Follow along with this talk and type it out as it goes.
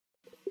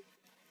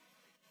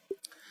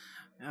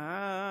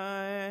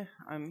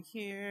I'm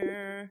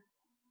here.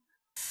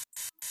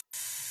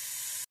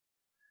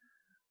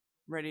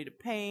 Ready to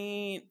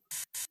paint.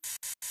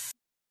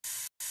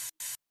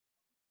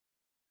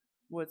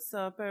 What's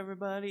up,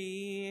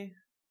 everybody?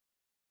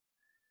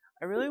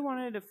 I really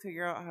wanted to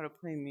figure out how to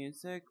play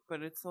music,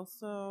 but it's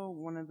also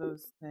one of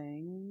those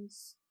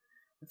things.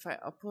 If I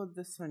upload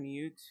this on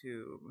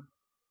YouTube.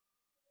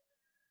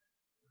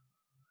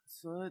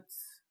 So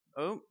let's...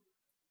 Oh.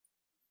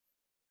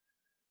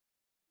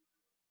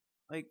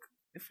 Like,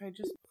 if I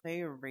just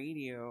play a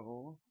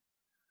radio,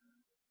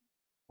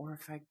 or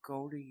if I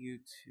go to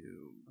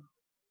YouTube,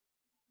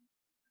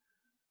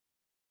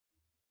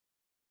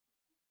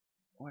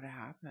 what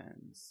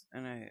happens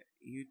in a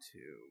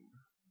YouTube?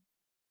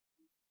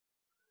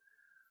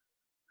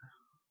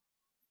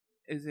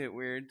 Is it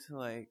weird to,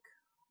 like,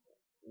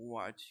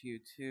 watch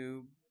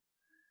YouTube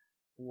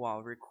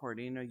while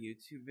recording a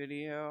YouTube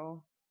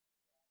video?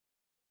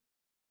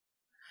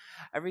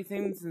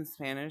 Everything's in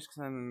Spanish because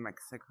I'm in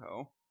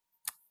Mexico.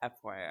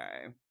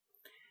 FYI.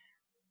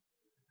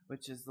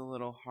 Which is a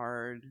little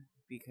hard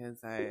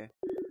because I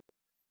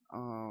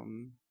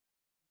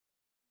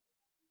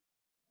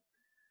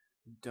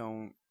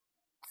don't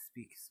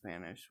speak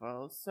Spanish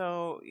well.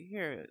 So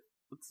here,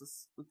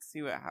 let's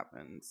see what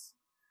happens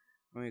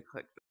when we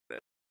click this.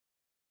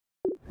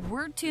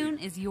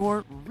 WordTune is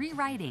your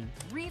rewriting,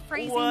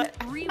 rephrasing,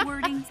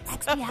 rewording,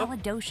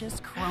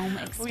 expialidocious Chrome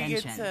extension. We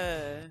get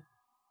to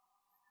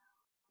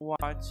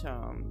watch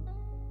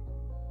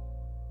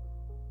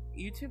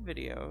YouTube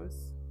videos.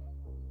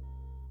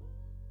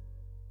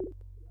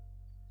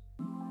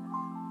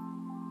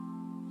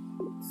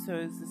 So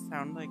does this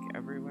sound like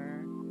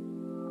everywhere?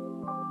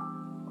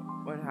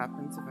 What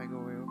happens if I go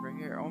way over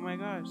here? Oh my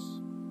gosh.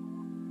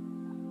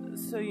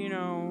 So, you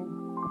know,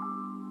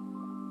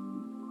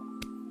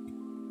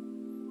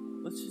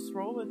 let's just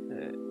roll with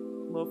it.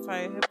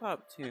 Lo-fi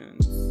hip-hop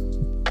tunes.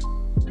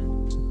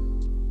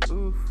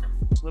 Oof,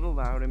 a little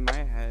loud in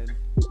my head.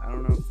 I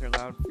don't know if they're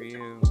loud for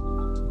you.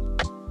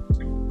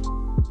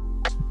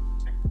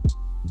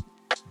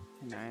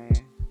 Can I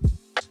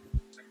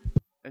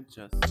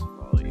adjust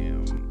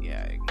volume?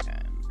 Yeah, I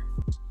can.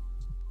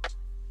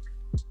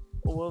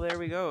 Well, there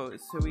we go.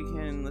 So we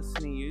can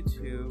listen to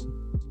YouTube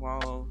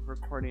while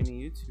recording a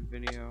YouTube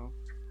video.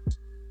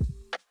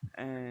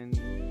 And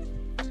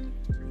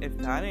if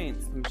that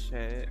ain't some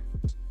shit,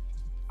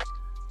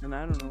 then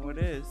I don't know what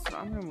is. So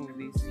I'm gonna move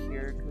these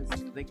here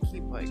because they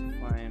keep like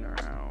flying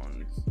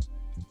around.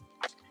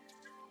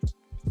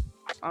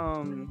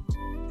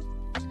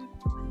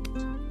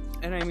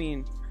 And I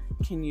mean,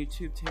 can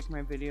YouTube take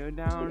my video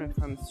down if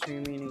I'm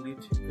streaming a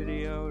YouTube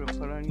video to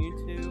put on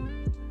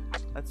YouTube?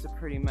 That's a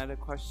pretty meta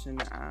question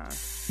to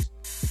ask.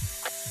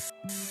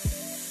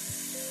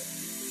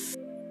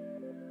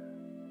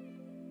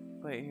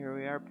 But here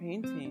we are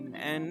painting,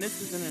 and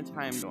this isn't a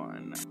timed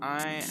one.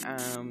 I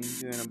am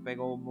doing a big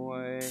old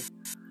boy.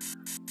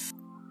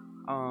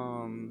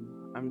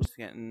 I'm just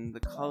getting the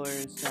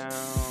colors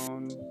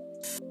down.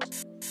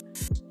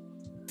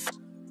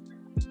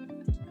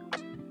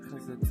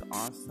 Because it's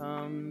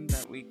awesome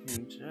that we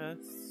can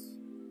just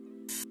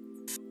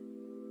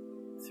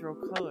throw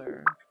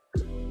color.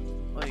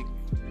 Like,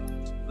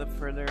 the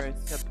further I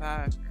step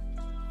back,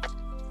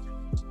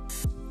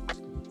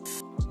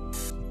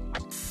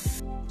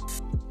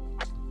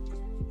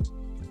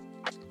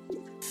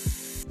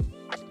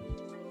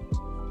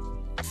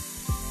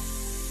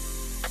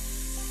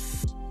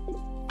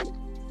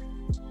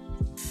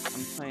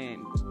 I'm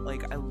playing,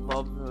 like, I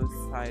love those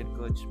side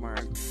glitch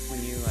marks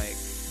when you, like,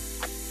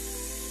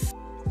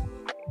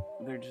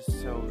 they're just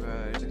so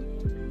good.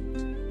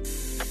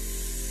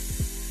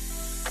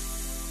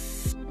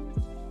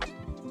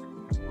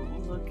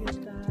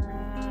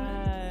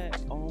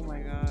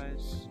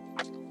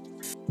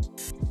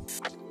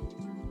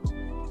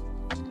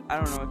 I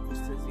don't know what this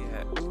is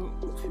yet. Ooh,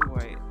 too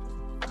white.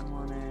 I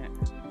want it.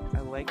 I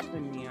like the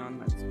neon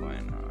that's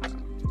going on.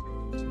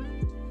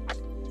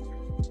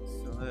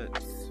 So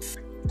let's...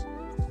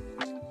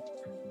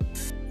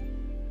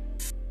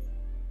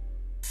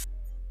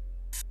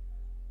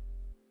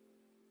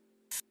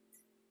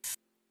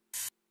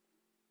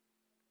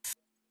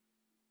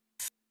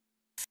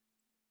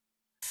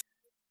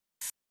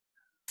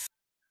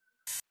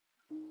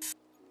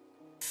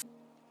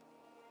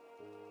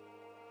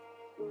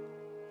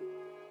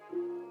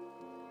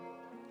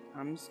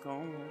 I'm just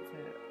going with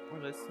it.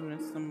 We're listening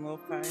to some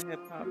lo-fi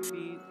hip-hop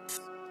beats.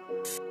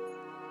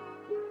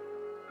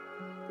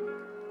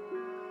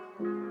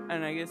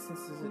 And I guess this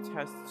is a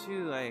test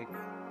too, like,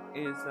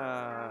 is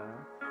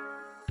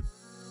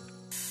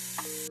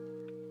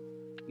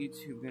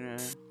YouTube gonna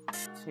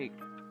take,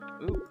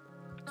 oop,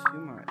 too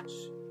much.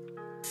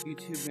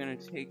 YouTube gonna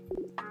take,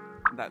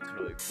 that's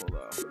really cool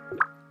though.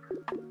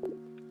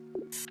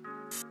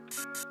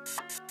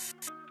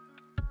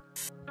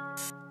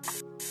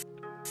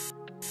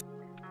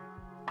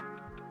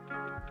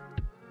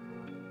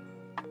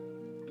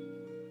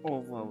 Oh,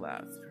 well,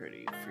 that's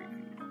pretty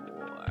freaking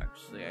cool,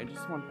 actually. I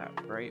just want that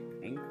bright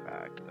pink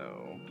back,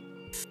 though.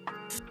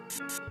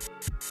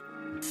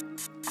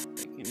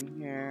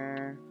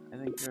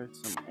 Threw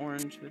some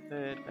orange with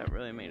it. That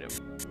really made it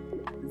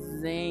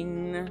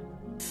zing.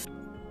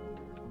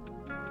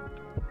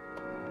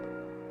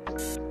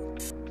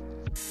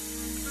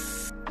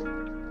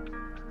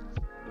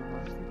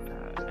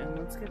 And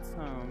let's get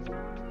some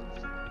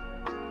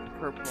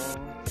purple.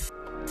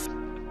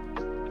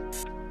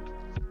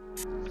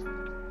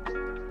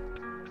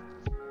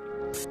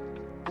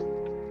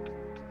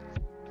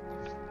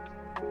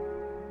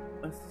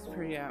 This is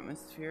pretty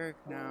atmospheric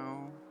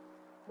now,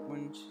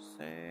 wouldn't you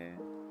say?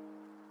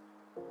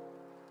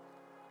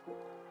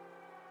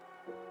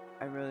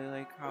 I really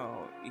like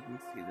how you can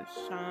see the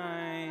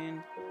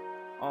shine.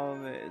 All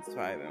of it is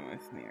vibing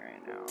with me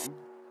right now.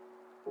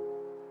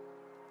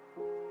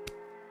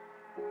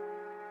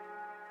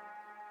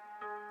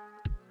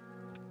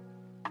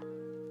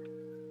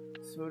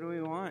 So what do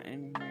we want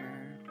in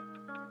here?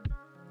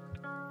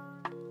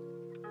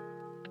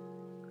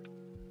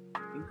 I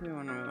think we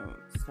want to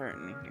start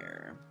in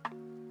here.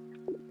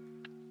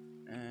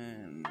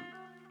 And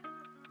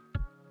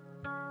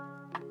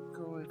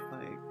go with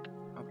like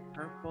a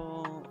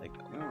purple. Like,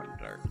 we want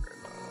darker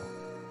though.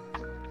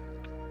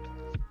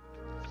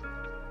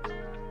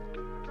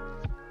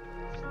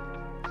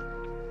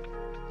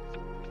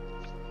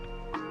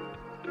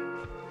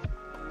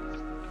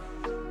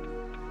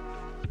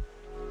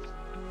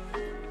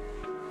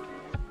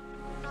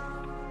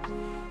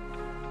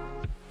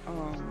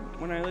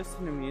 When I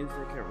listen to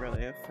music, it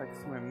really affects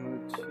my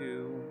mood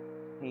to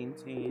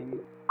painting.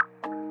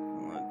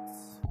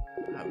 Let's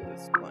have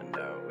this blend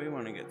out. We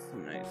want to get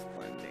some nice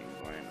blending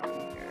going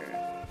on here.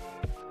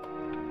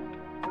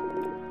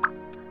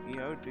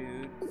 Yo,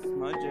 dude,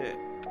 smudge it.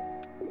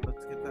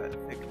 Let's get that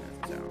thickness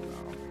down,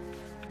 though.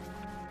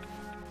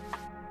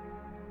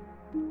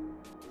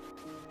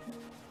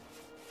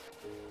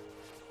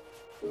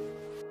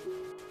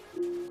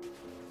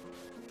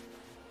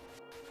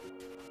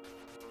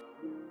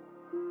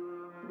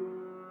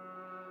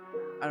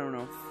 I don't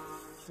know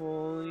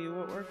fully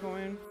what we're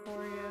going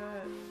for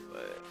yet,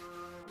 but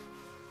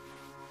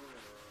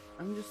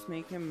I'm just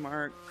making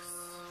marks,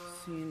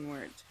 seeing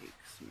where it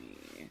takes me.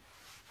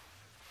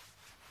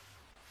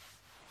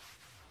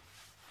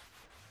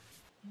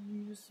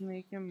 I'm just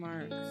making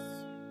marks.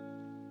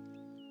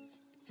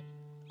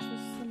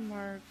 Just some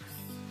marks.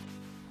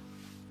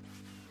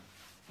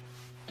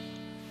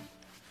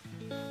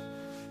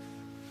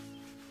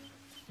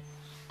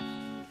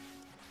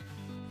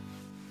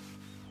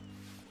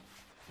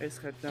 I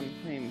just got done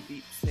playing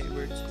Beat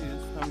Saber too,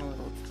 so I'm a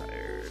little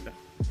tired.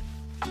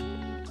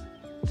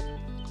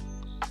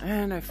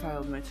 And I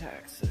filed my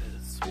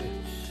taxes,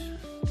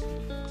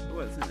 which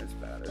wasn't as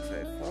bad as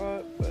I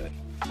thought, but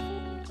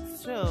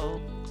still,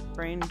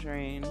 brain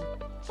drain. Oh,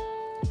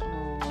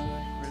 I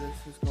like where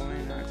this is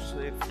going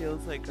actually. It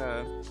feels like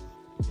a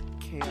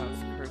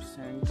chaos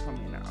person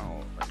coming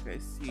out. Like I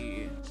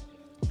see,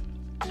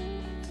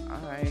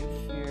 I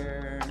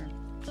hear,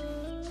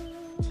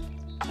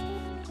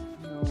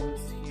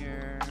 nose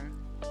here.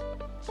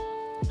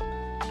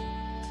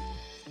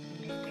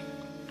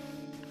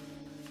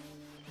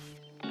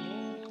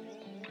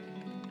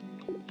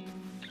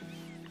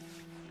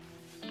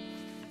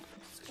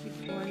 Just keep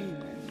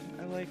blending.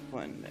 I like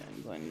blending.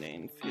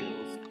 Blending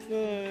feels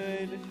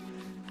good.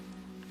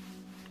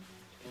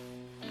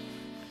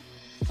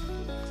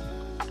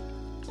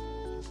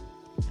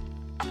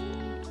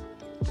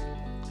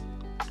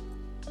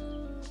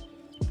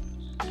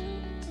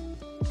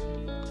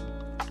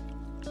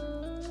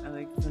 I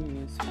like the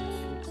music too,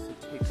 because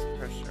it takes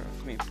pressure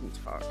off me from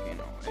talking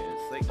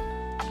always. Like,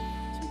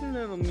 take a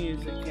little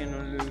music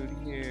interlude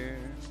here.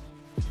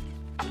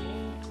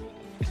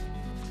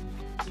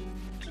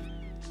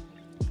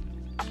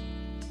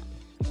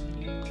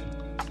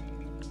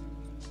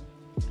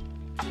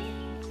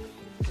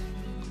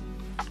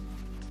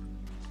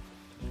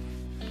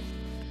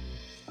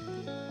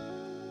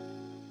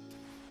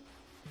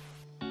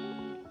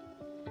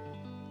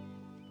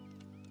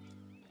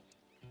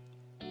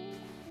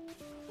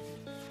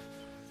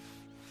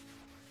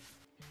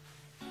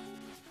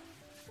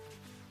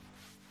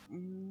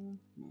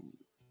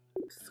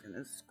 Just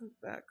gonna scoot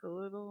back a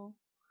little.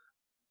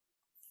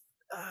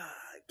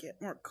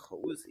 Get more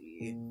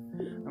cozy.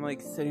 I'm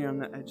like sitting on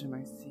the edge of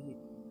my seat.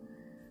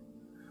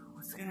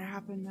 What's gonna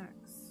happen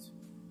next?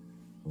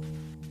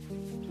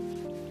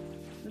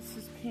 This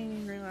is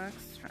painting relax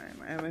time.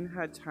 I haven't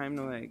had time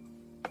to like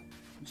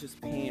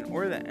just paint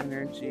or the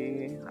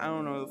energy. I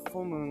don't know, the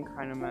full moon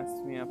kind of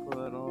messed me up a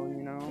little,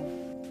 you know?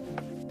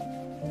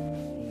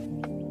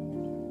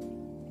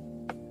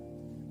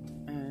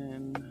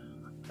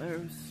 There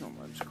was so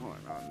much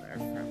going on there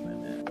for a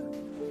minute.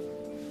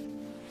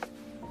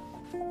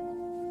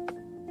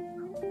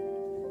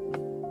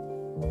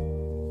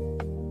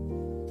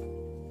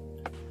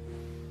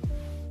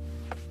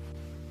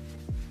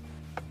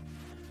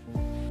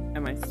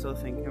 Am I still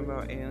thinking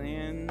about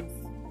aliens?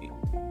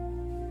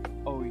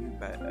 Oh, you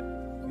bet.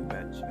 You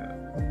betcha.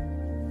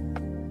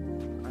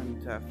 I'm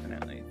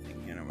definitely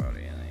thinking about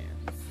aliens.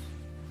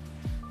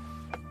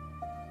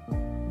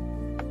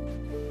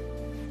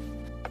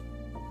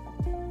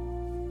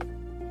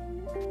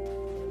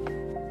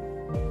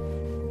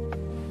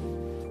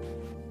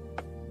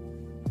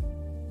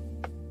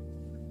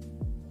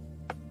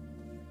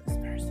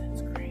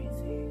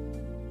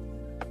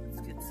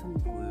 some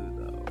glue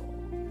though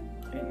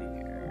in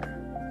here.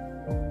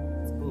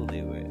 Let's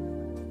glue it.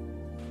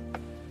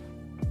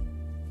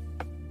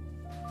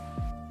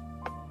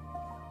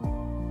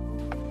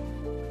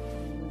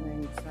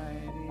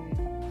 Anxiety.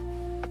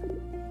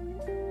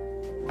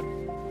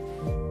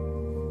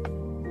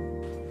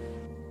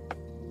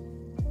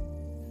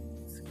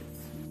 Let's get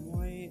some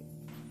white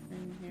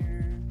in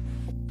here.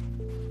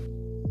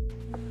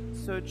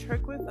 So a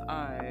trick with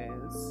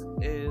eyes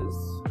is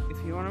if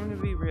you want them to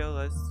be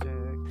realistic,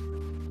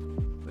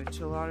 which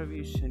a lot of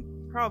you should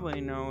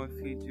probably know if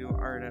you do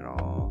art at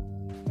all,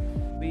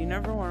 but you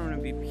never want them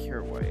to be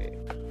pure white.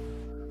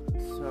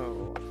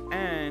 So,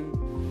 and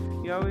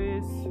you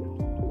always,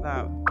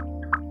 I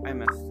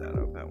messed that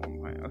up at one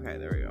point. Okay,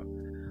 there we go.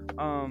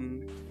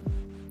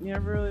 You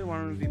never really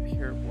want them to be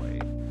pure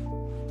white.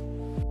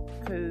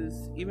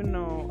 Because even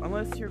though,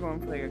 unless you're going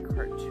for like a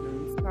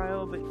cartoon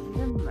style, but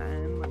even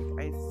then,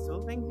 like, I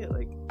still think it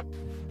like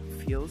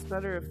feels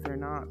better if they're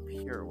not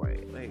pure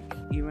white. Like,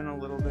 even a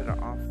little bit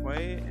of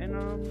off-white in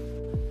them,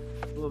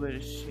 a little bit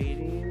of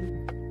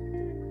shading.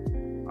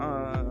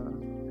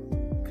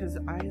 Because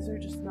eyes are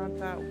just not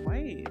that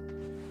white.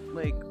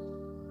 Like,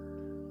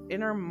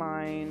 in our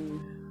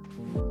mind,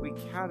 we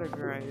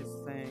categorize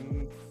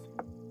things.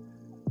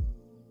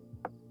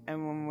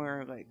 And when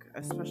we're like,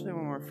 especially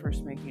when we're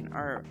first making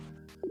art,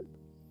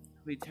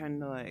 we tend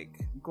to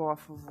like go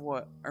off of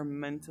what our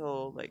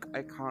mental like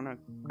iconography.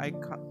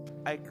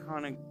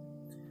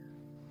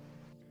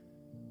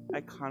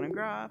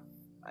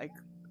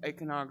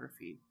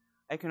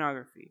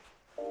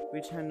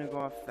 We tend to go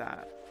off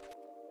that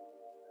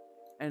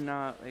and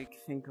not like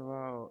think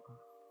about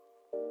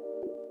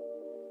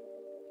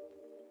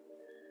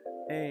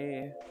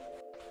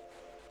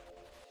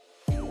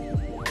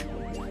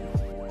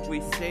we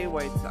say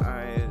white's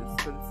eyes,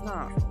 but it's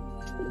not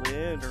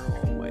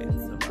literal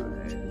whites of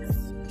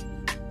eyes.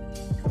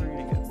 We're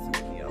gonna get some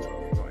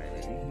yellow going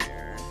in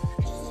here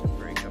just to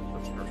break up the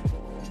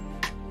purple.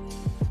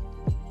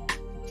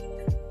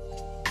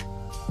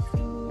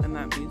 And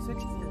that music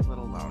is a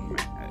little loud in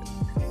my head,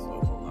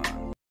 so hold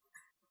on.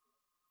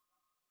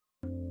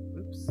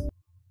 Oops.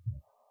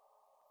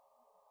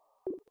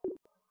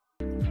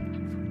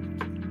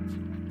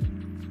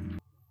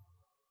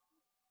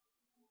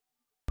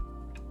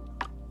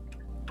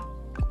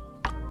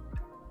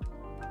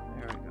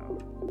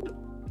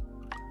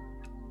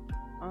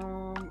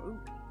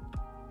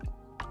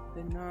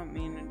 Did not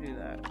mean to do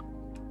that.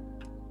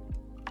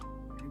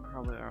 You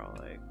probably are all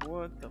like,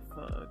 what the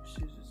fuck?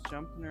 She's just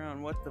jumping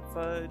around. What the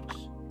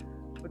fudge?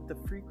 What the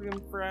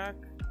freaking frack?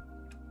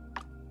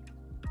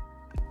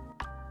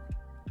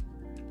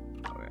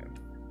 Okay.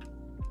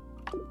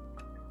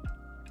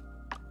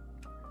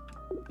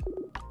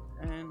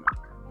 And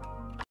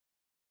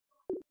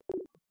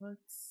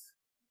let's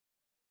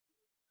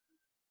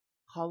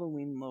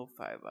Halloween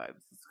lo-fi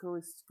vibes. Let's go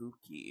with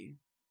spooky.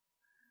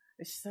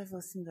 It's just I've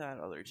listened to that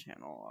other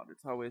channel a lot.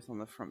 It's always on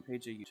the front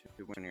page of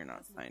YouTube when you're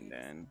not signed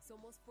in.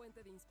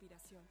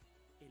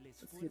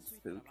 Let's get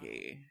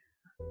spooky.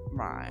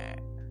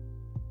 Right.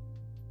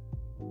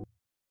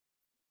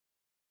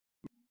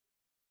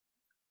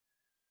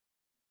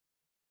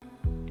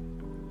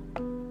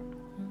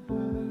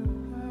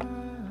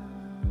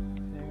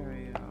 There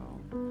we go.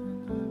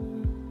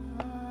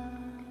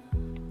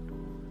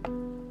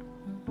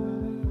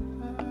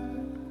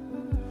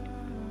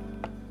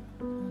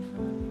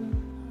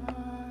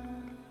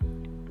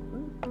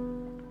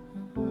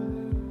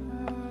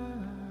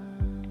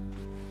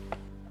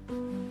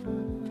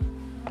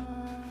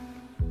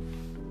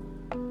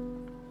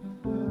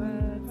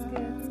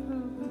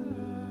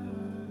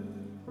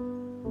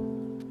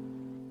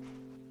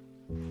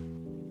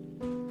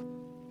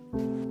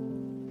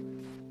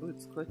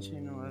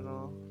 Glitching a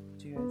little.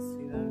 Do you guys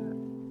see that?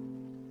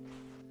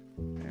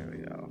 There we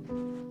go.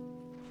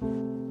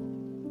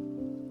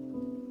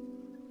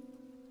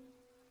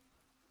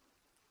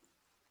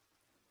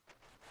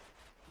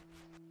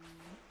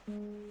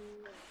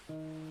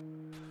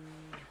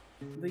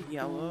 The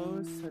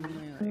yellow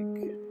suddenly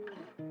like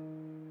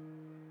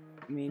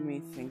made me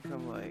think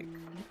of like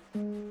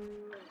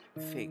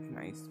fake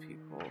nice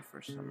people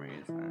for some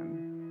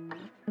reason.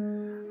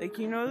 Like,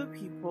 you know, the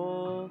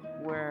people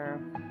where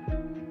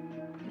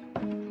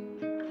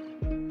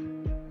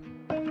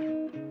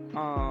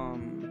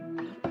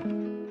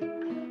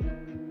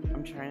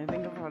I'm trying to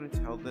think of how to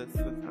tell this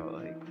without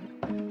like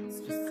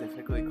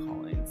specifically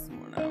calling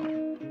someone out.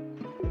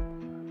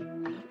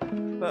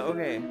 But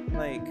okay,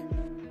 like,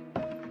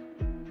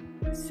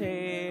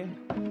 say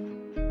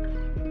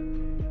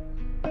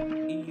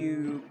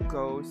you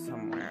go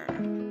somewhere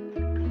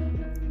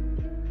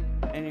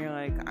and you're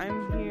like,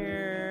 I'm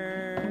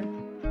here,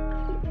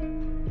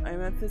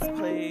 I'm at this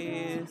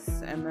place,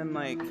 and then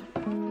like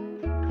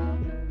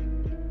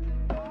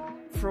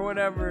for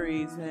whatever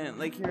reason,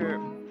 like you're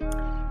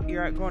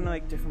going to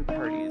like different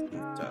parties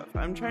and stuff.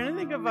 I'm trying to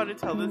think of how to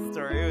tell this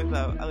story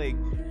without like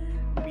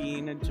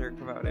being a jerk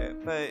about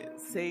it. But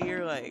say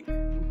you're like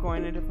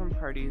going to different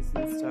parties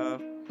and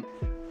stuff.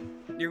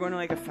 You're going to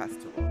like a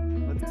festival.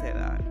 Let's say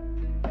that.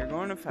 You're going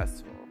throwing a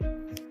festival,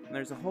 and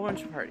there's a whole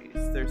bunch of parties.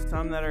 There's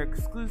some that are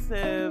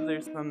exclusive,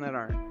 there's some that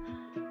aren't.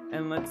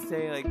 And let's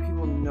say, like,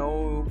 people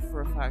know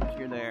for a fact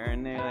you're there,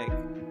 and they, like,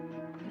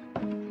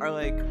 are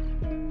like,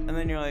 and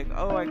then you're like,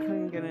 oh, I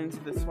couldn't get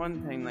into this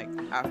one thing, like,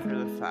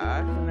 after the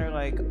fact, and they're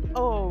like,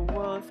 oh,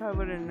 well, if I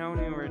would have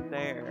known you were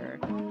there,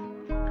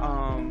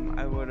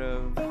 I would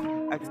have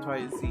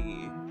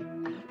XYZ,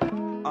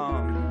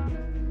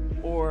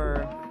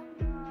 or,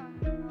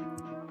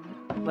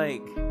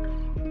 like,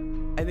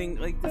 I think,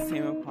 like, the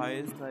same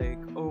applies, like,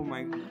 oh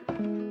my,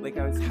 like,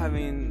 I was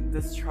having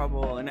this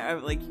trouble, and I,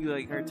 like, you,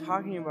 like, are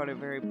talking about it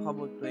very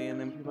publicly, and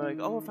then people are like,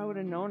 oh, if I would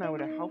have known, I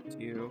would have helped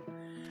you.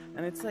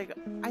 And it's like,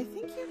 I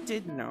think you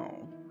did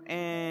know.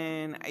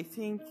 And I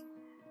think,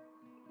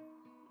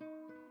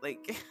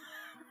 like,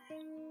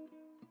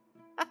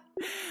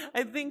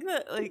 I think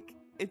that, like,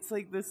 it's,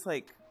 like, this,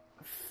 like,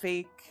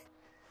 fake,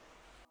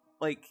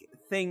 like,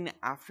 thing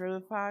after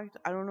the fact.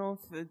 I don't know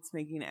if it's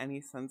making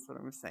any sense what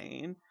I'm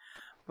saying.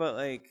 But,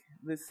 like,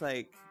 this,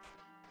 like,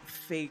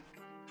 fake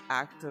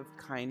act of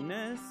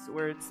kindness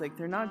where it's, like,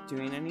 they're not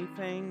doing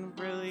anything,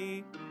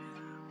 really.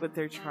 But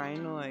they're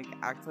trying to, like,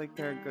 act like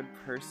they're a good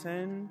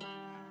person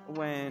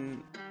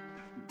when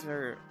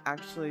they're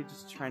actually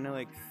just trying to,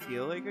 like,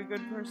 feel like a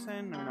good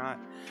person. They're not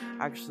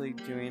actually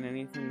doing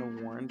anything to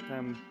warrant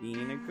them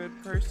being a good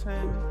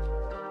person.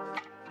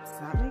 Does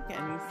that make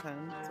any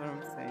sense, what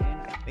I'm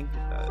saying? I think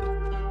it does.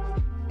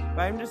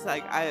 But I'm just,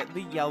 like,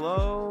 the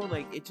yellow,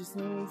 like, it just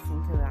made me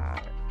think of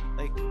that.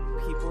 Like,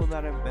 people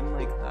that have been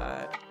like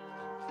that.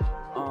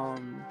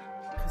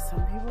 Because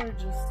some people are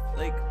just,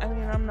 like, I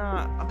mean, I'm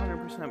not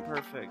 100%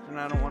 perfect, and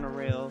I don't want to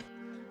rail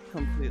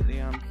completely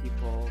on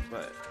people,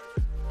 but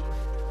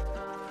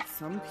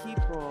some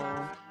people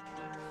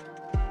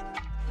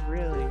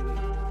really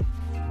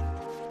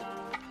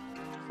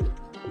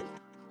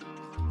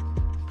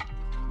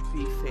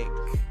be fake.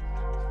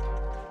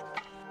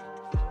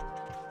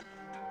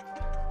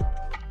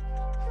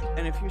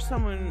 And if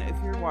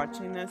you're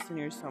watching this and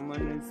you're someone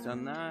who's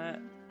done that,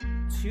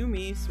 to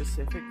me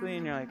specifically,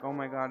 and you're like, oh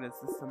my god, is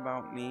this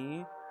about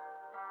me?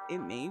 It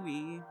may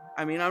be.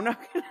 I mean, I'm not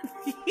gonna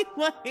be,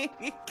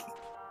 like,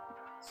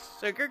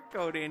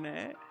 sugarcoating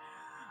it.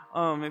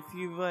 If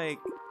you've, like,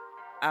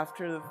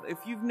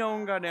 if you've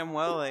known goddamn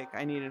well, like,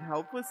 I needed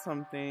help with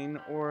something,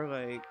 or,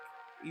 like,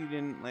 you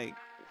didn't, like,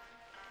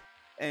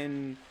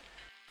 and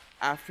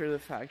after the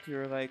fact you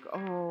were like,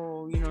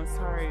 oh, you know,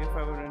 sorry, if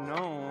I would have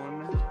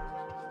known.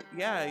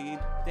 Yeah, you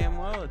damn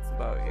well it's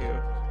about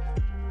you.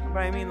 But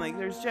I mean, like,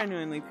 there's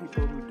genuinely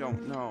people who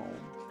don't know.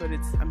 But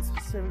I'm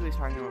specifically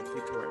talking about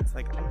people where it's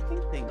like, I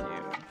think they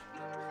knew.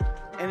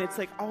 And it's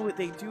like, oh,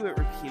 they do it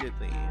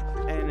repeatedly.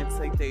 And it's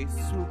like, they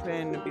swoop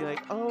in and be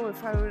like, oh,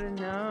 if I would have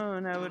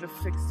known, I would have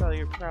fixed all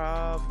your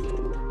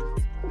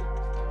problems.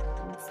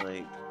 And it's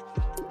like,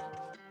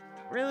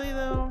 really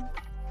though?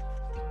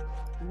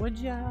 Would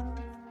ya?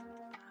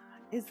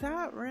 Is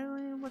that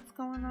really what's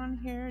going on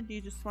here? Do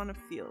you just want to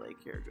feel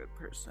like you're a good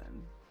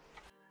person?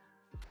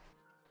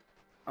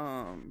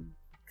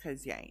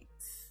 'Cause you ain't.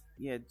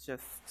 You're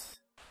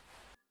just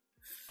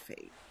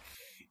fake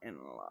in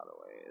a lot of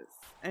ways.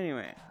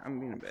 Anyway, I'm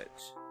being a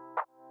bitch.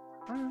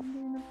 I'm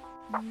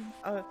being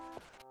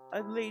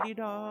a lady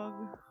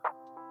dog.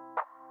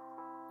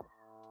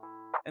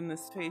 And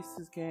this face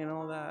is getting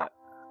all that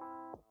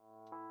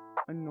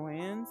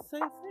annoyance, I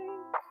think.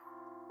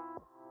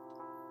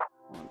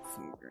 I want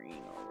some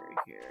green over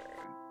here.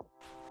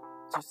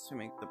 Just to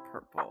make the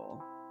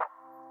purple.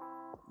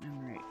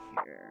 And right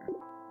here.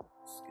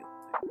 Let's get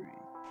the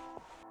green.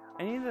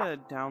 I need to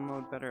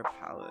download better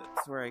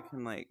palettes where I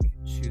can, like,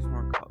 choose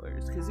more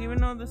colors. Because even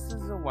though this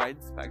is a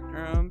wide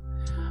spectrum,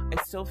 I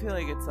still feel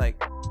like it's,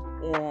 like,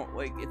 oh,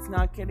 like, it's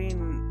not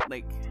getting,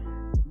 like,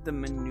 the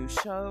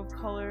minutia of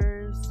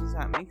colors. Does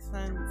that make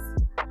sense?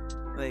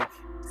 Like,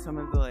 some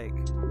of the, like,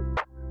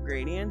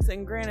 gradients.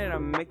 And granted,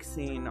 I'm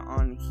mixing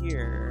on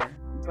here.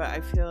 But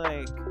I feel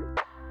like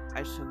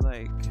I should,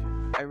 like,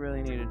 I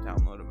really need to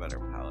download a better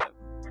palette.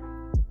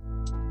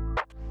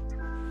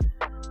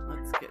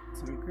 Let's get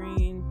some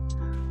green.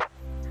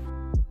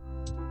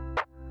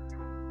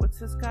 What's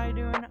this guy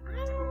doing?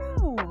 I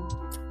don't know.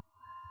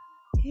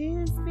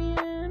 He's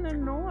being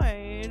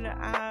annoyed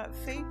at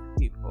fake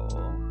people.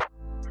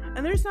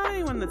 And there's not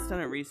anyone that's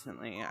done it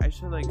recently. I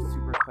should, like,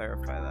 super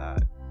clarify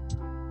that.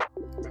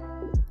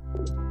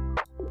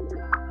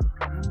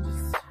 I'm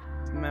just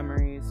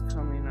memories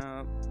coming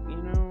up, you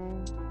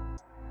know?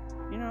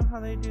 You know how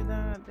they do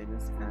that? They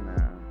just kind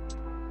of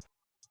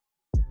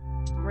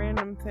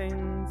random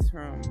things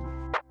from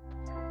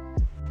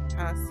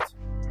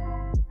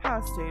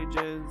past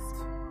ages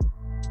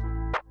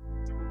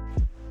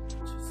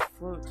just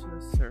float to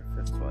the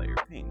surface while you're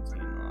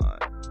painting a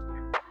lot.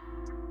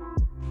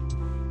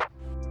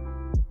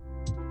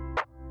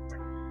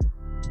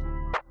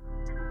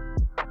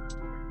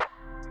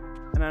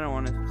 And I don't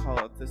want to call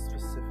out this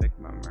specific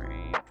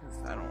memory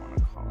because I don't want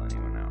to call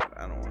anyone out.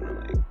 I don't want to,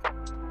 like,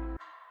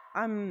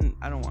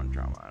 I don't want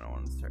drama. I don't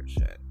want to start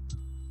shit.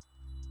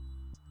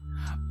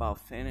 But I'll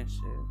finish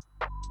it.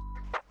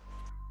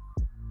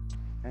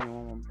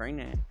 anyone will bring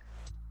it.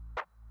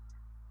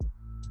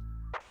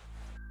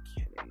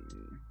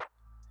 Kidding.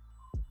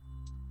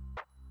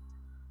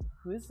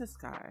 Who is this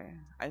guy?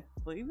 I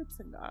believe it's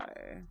a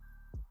guy.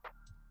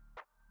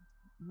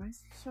 Why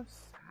is he so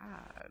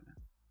sad?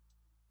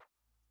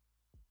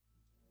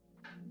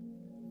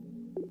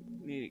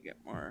 Need to get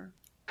more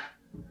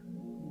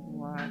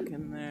black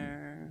in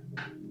there.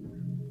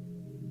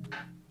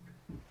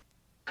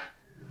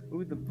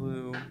 Ooh, the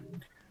blue.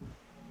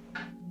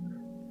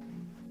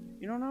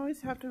 You don't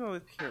always have to go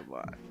with pure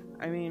black.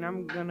 I mean,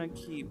 I'm gonna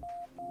keep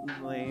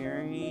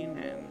layering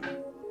and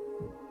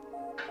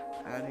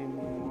adding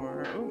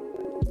more. Ooh.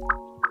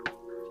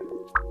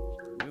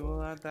 We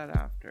will add that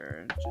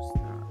after, just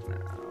not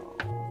now.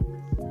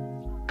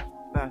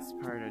 Best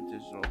part of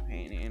digital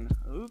painting.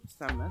 Oops,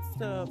 I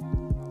messed up.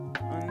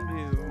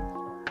 Undo.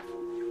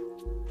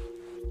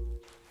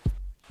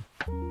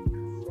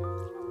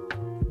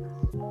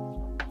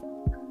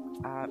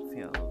 That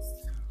feels.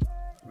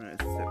 I'm gonna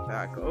sit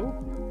back. Oh,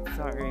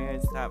 sorry, I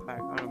sat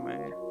back out of my.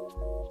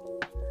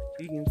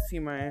 You can see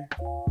my.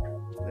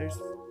 There's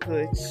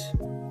glitch.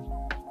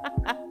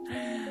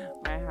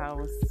 My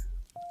house.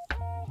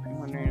 I'm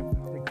wondering if I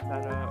picked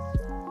that up.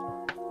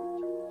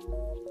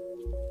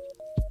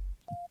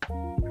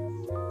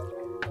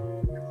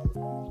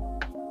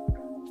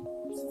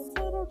 It's this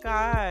little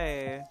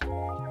guy.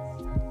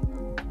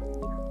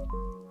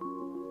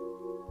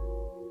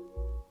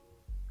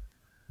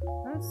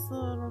 This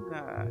little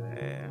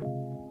guy.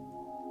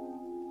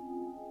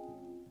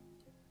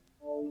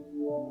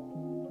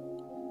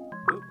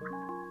 Oop.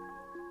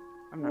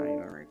 I'm not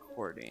even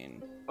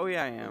recording. Oh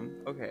yeah, I am.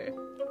 Okay.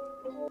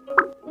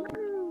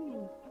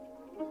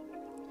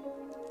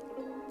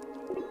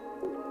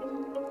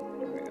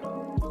 There we go.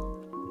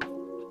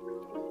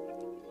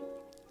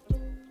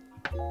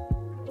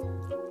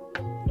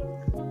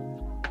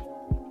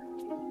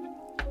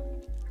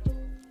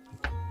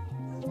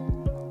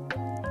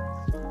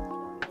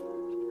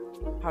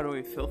 How do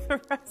we fill the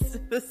rest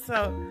of this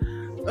out?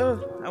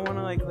 Ugh, I want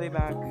to like lay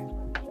back.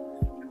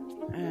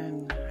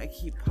 And I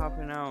keep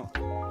popping out.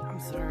 I'm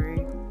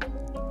sorry.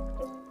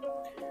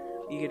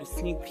 You get a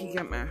sneak peek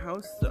at my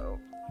house though.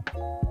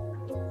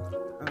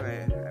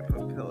 Okay, I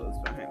put pillows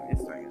behind me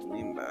so I can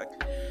lean back.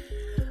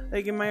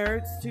 Like in my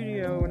art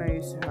studio, when I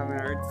used to have an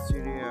art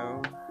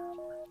studio,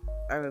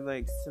 I would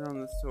like sit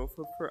on the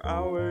sofa for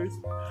hours.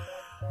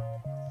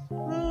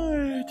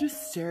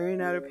 Just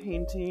staring at a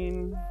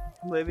painting,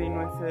 living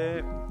with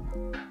it.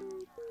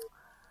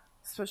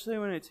 Especially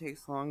when it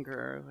takes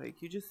longer,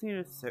 like you just need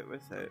to sit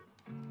with it.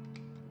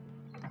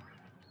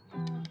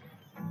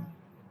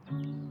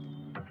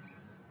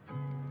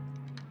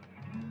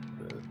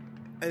 But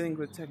I think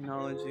with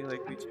technology,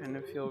 like we tend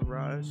to feel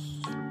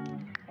rushed.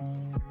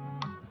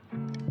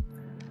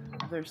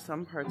 There's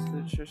some parts of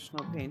the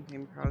traditional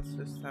painting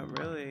process that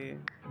really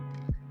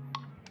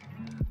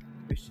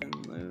we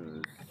shouldn't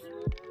lose.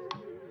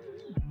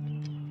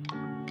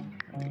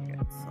 Let me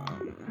get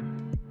some.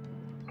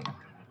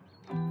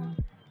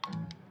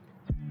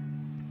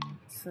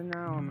 So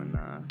now I'm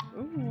gonna.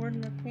 Ooh, where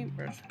did my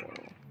paintbrush go?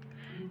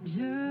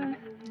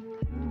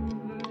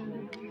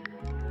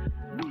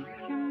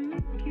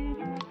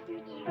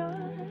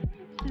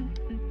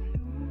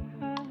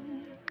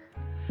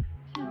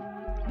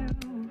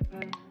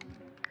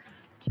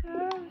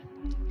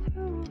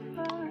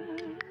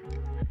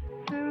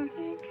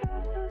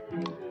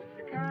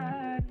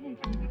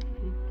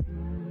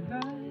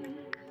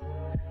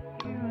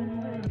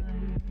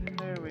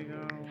 There we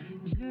go.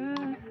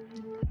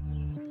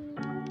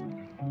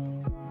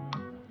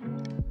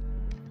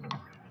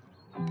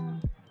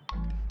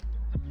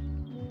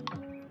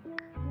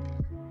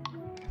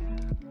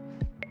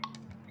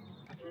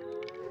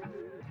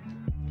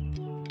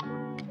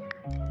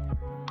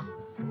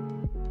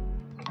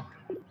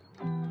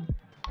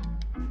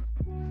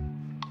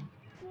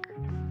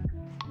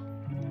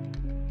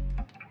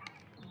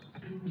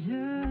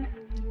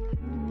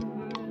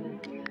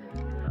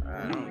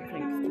 I don't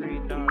think 3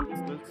 dots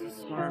was a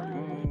smart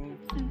move.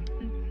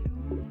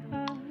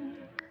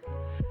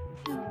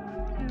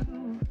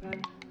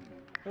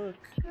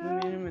 Look, we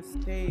made a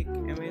mistake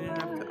and we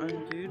didn't have to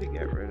undo to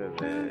get rid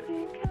of it.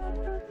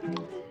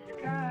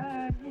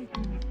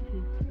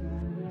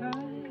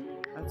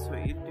 That's what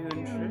you do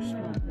in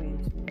traditional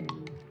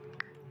painting.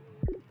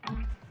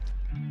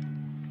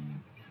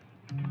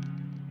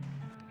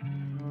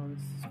 Oh,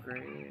 this is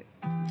great.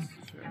 This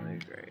is really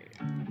great.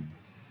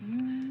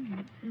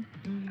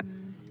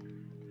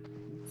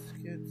 Let's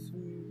get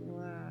some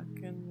black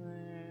in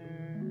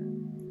there.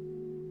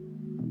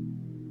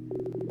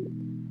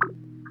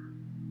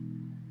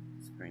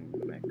 Let's bring the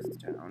mix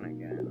down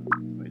again.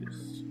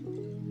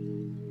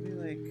 We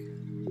like.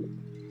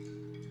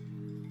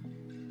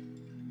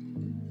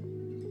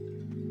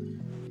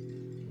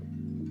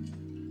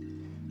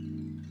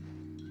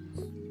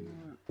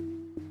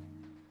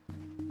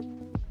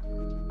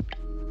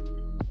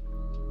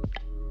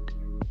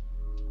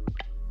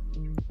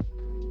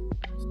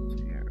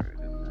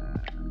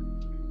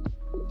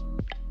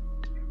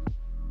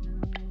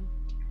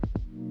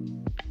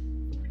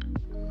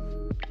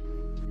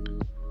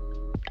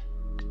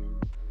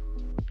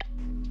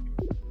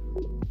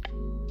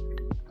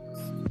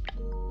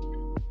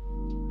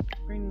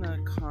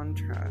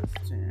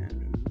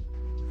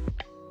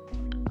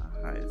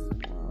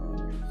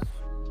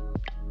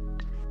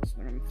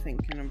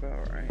 thinking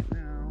about right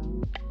now.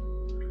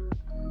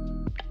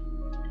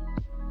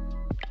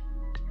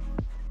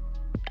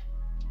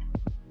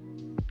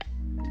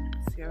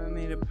 See how I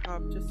made it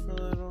pop just a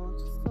little,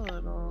 just a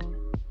little.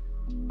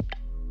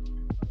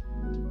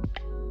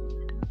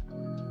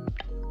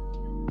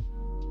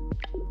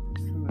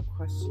 Some of the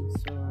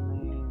questions still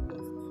remain.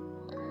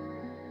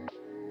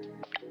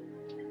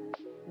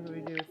 What do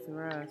we do with the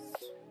rest?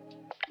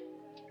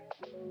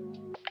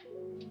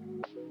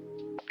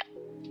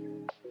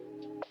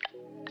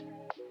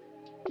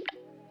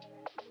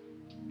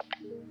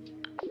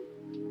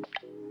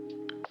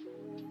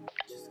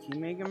 Just keep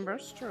making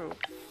brush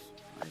strokes,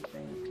 I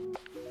think.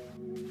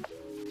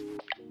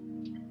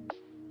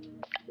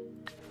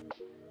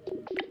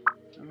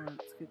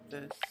 Let's get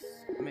this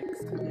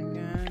mixed in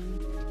again.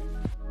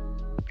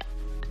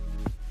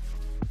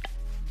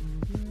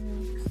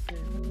 Mix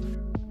it.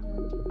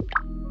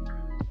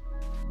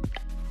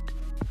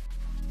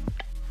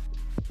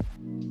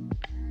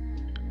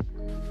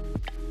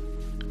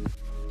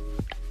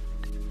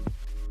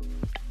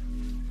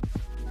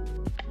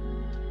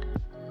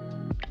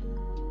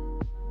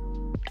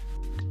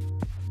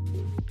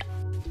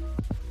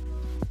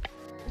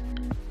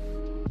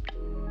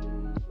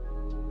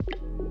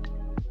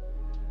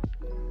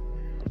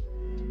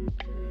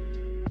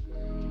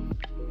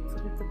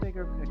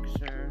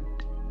 Picture.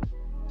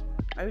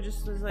 I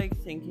just was like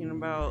thinking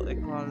about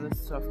like a lot of this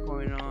stuff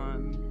going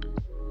on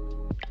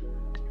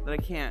that I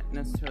can't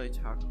necessarily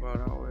talk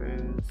about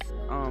always,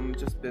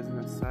 just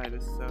business side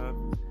of stuff,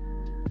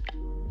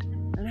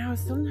 and how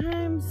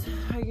sometimes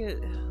I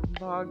get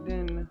bogged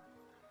in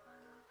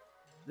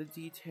the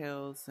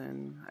details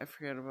and I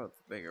forget about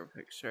the bigger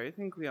picture. I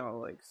think we all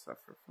like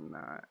suffer from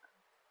that,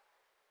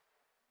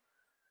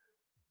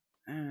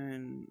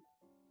 and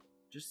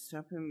just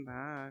stepping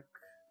back.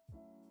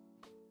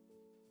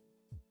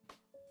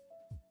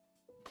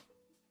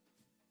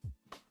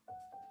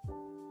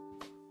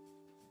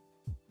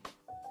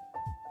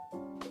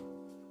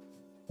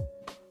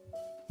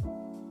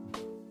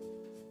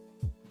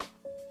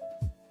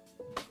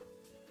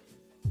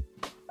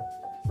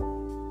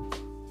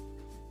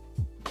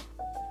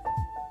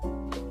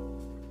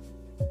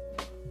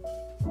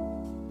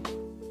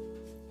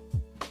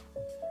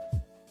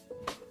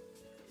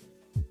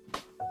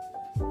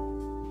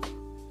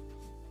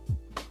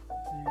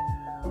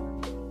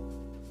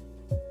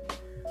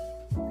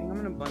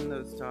 Blend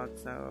those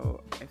dots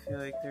out. I feel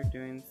like they're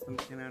doing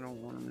something I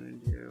don't want them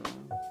to do.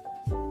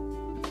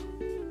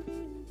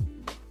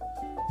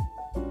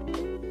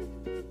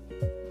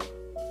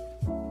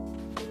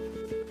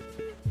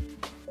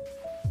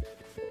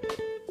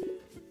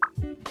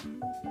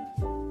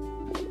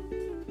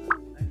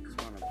 I just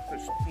want to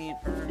push paint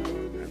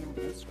around and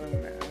that's why I'm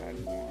going to add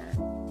more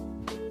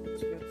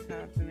to what's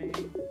happening.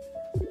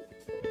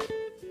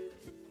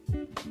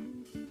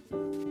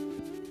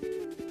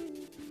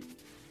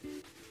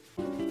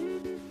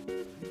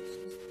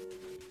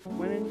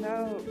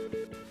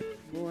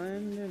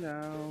 Blend it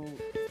out.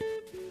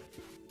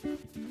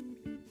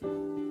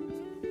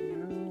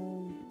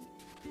 No.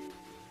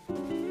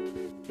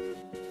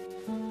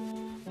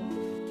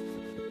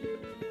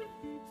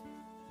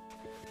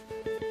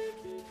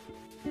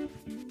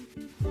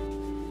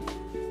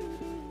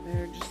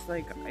 They're just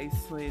like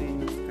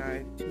isolating this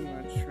guy too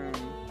much from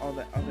all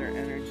the other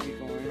energy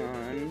going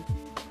on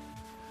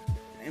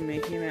and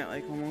making it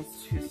like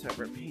almost two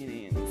separate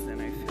paintings,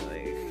 and I feel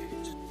like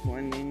just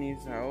blending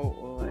these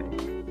out will like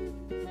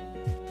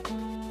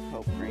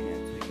help bring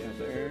it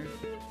together.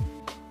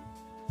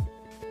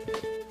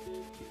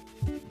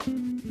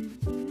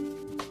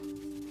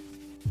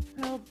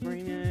 Help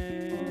bring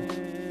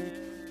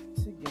it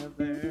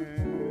together.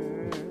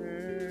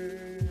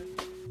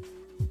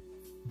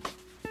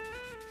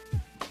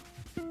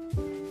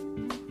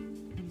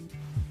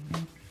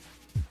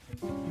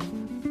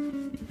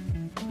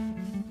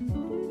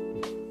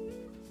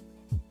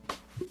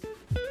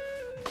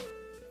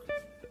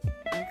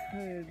 I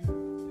could.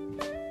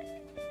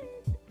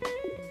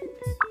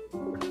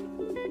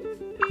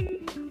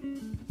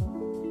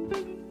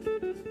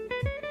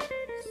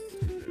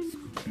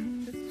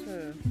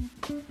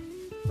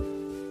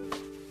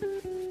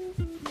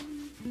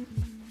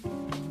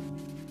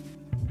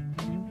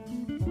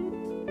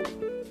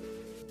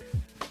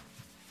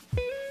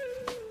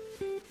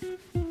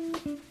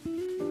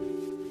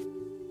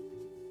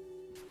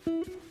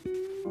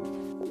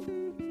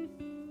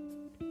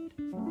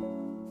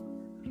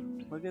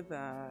 Look at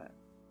that.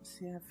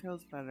 See, that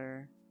feels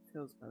better.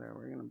 Feels better.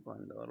 We're gonna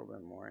blend a little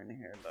bit more in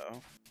here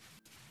though.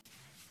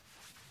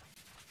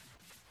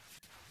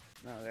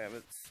 Now that I have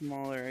it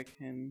smaller, I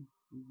can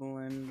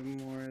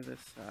blend more of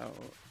this out.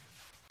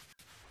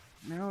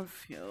 Now it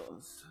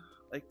feels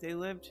like they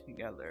live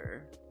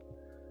together.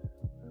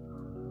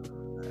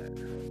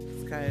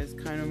 This guy is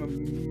kind of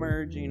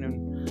emerging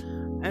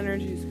and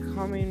energy's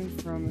coming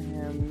from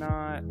him,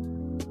 not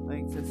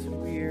like this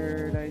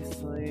weird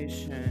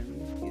isolation.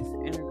 He's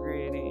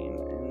integrating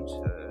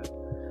into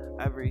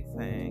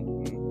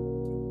everything.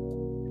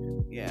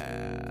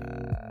 Yeah,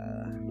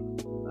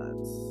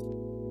 that's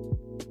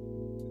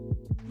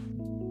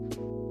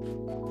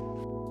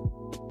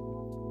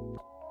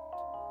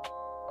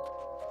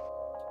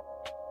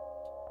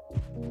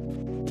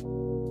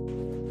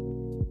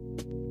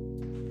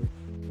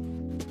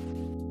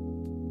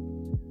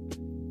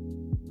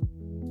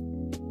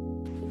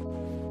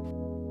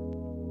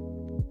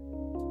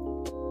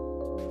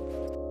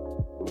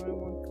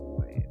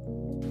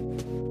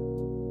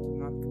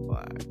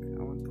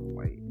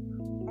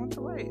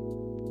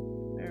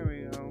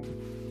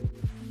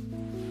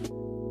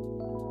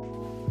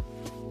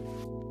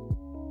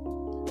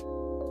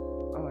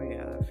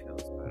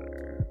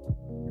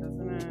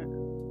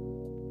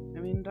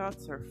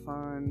spots are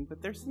fun,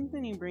 but there's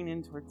something you bring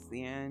in towards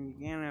the end.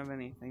 You can't have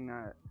anything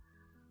that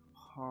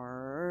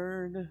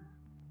hard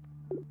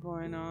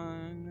going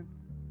on.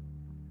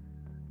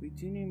 We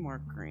do need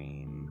more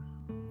green.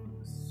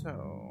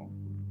 So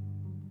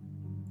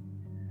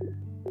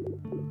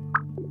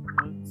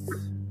let's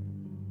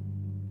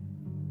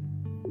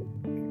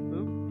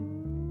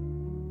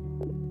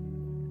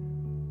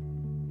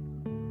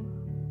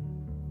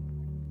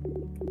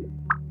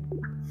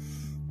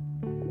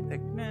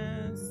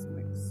thickness,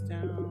 mix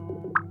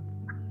down.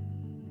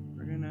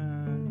 We're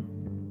gonna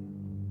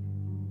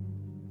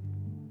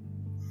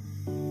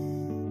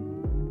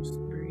just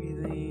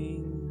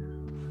breathing.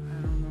 I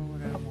don't know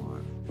what I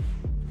want.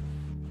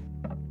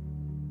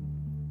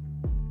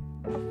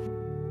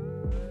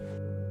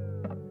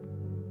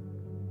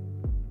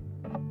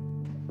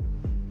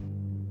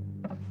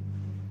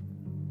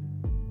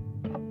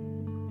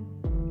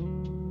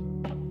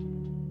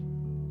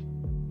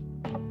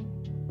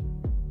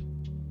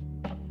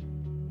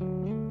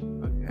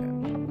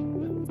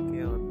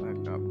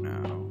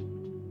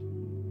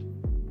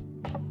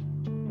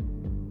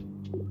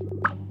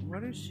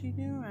 What is she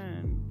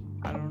doing?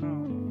 I don't know.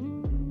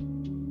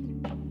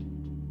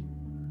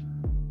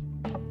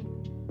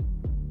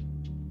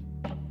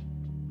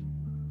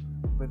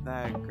 But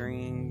that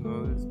green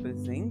goes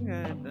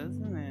bazinga,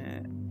 doesn't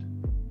it?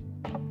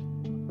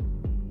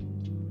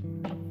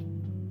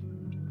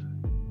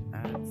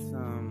 Add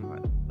some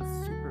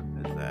super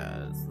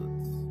pizzazz.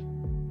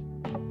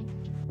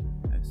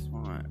 I just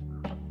want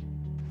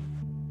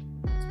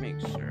to make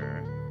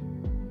sure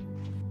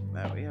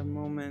that we have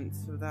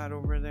moments of that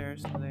over there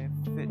so they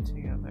fit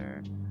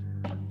together.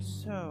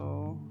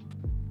 So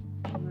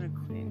I'm gonna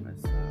clean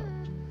this up.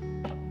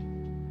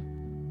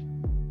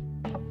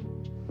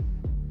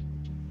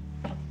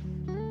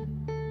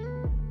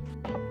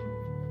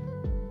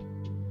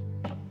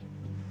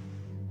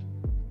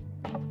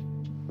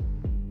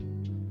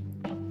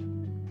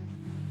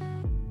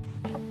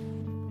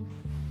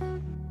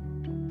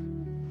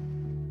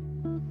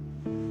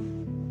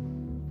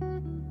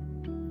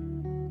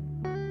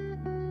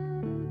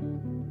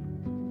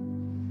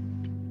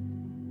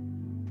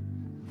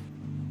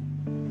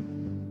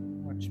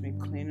 Me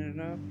clean it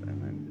up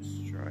and then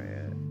destroy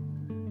it.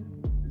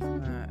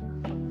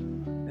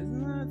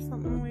 Isn't that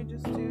something we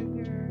just do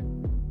here?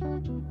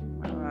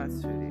 My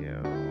last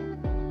video.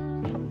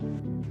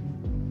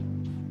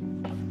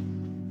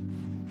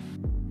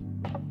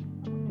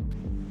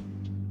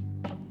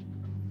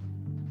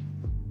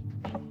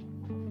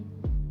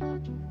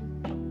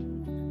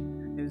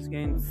 It was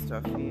getting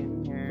stuffy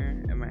in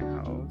here in my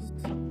house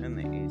and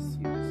the AC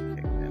just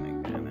kicked in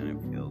again and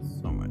it feels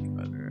so much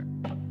better.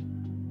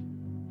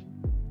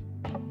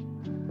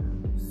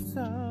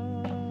 So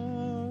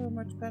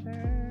much better.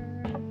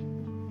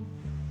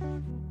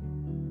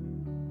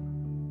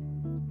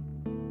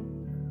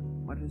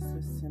 What is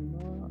this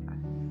symbol? I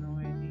have no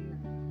idea.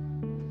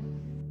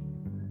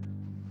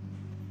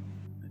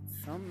 It's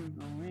something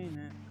though, ain't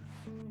it?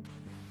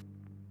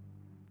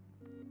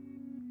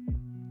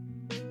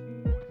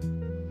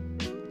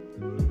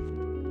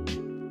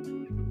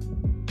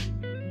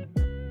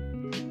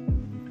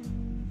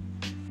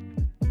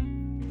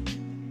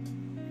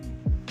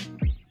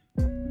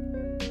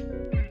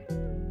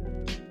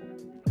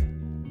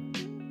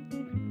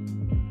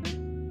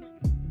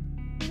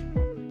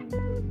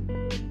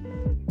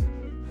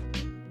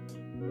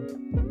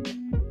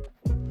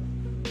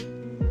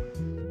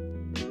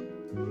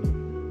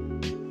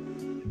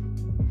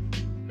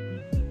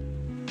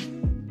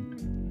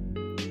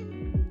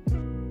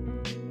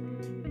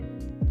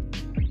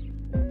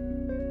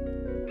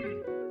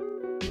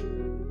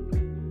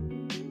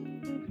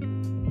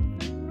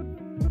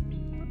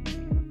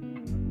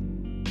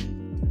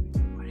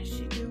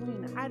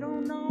 I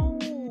don't know.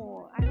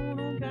 I don't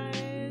know,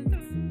 guys.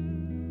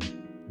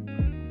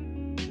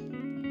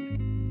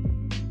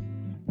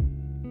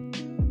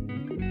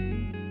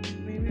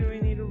 Maybe we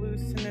need to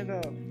loosen it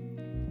up.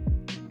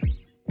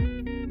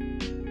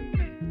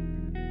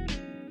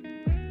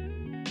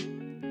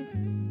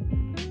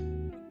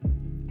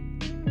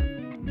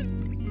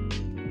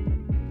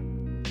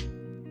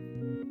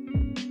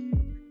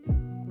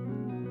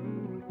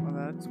 Well,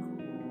 that's cool.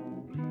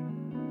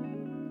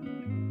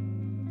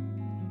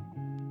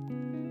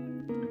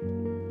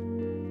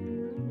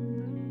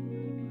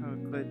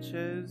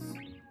 Glitches.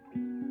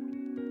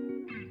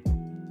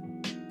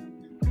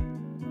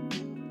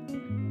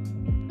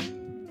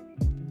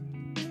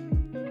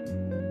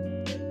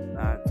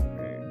 That's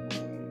very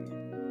cool.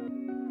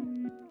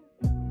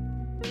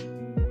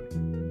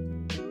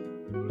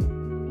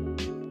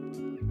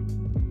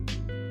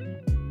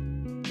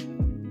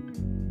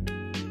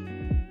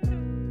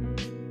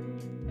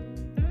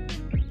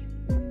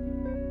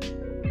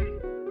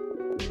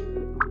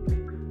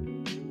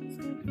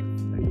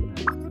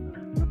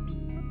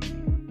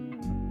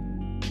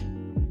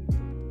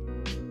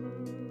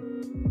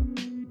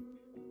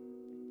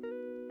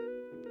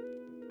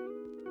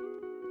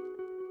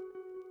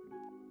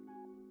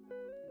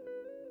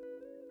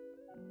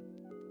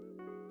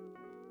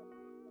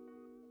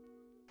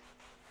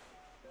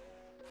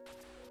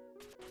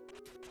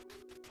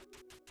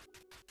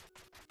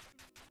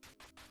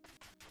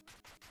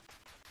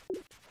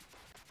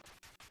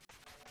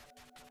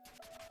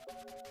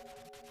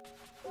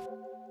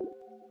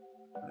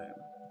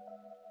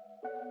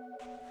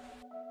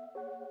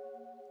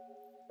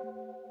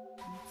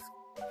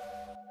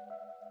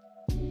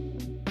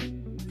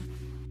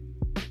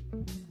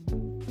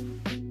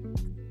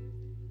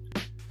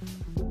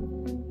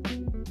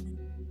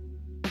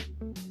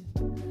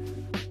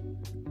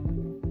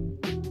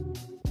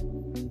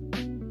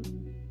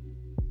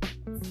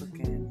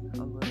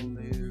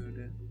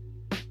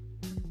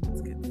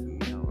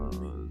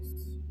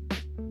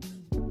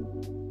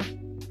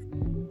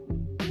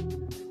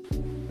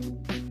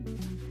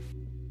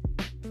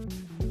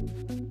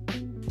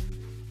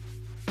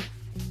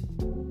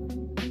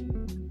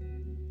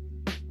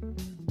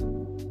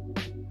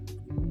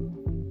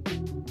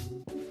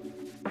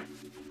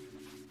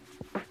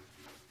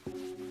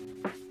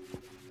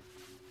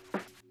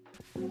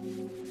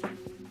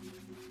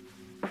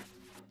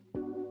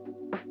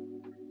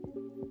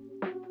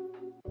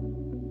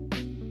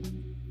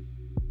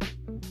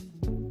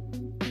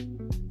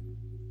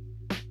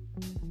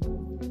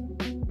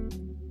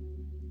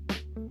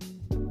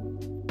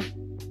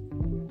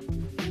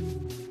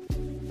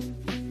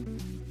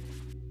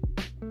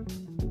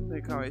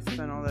 Like how I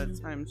spent all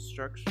that time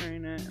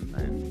structuring it, and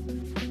then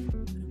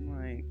I'm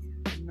like,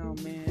 no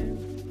man,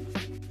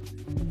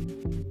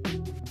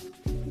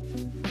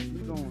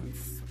 we're going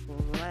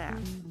splat.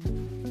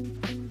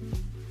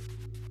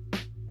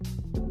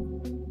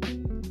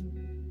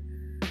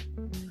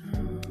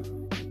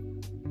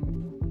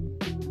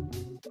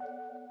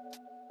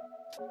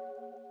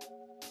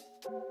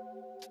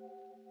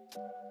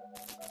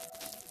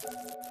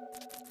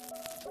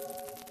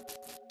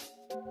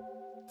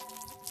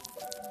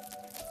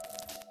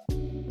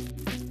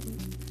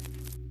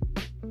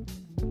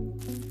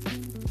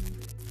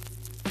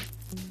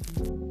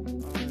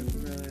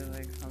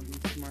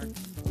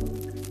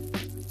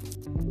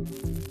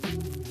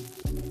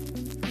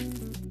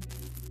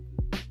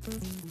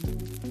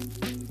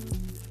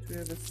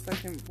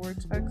 Second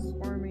vortex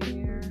forming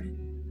here.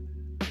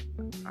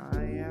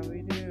 Yeah,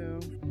 we do.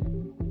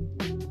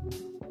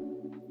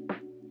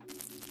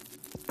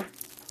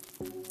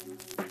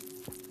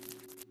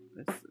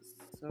 This is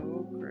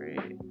so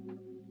great.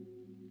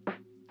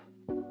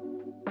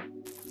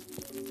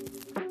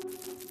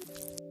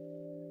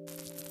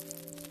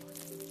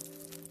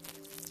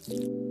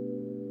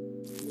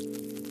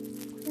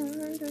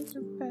 Ardent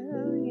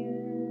rebellion.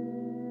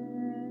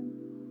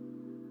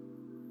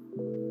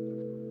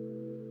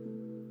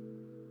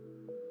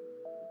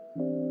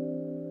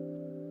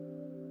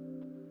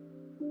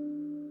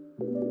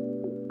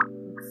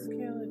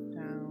 Scale it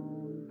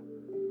down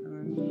and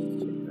then just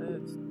do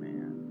this,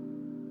 man.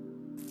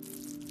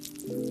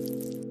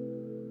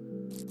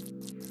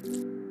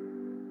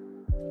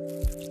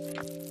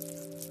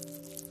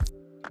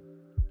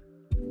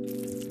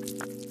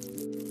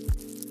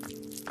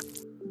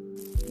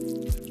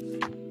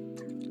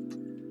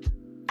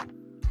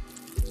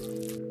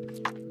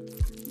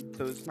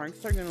 Those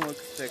marks are gonna look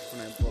sick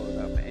when I blow it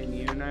up, and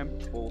you and I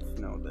both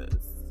know this.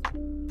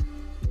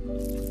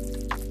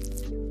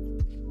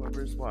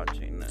 Whoever's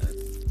watching this,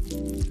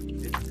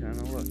 it's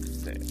gonna look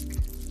sick.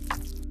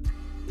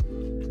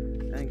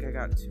 I think I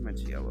got too much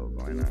yellow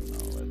going on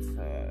though. Let's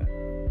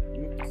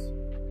oops.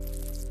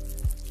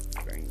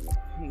 Bring the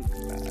pink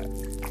back.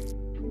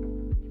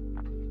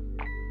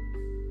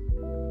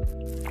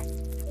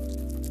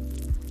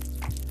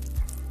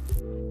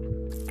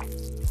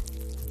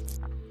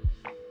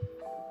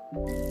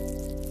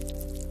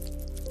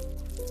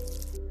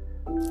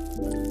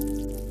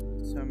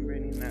 So I'm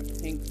bringing that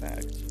pink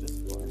back to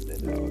just blend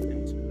it out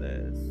into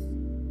this.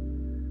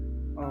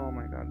 Oh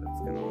my god, that's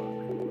gonna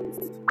look.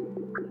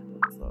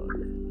 Let's look.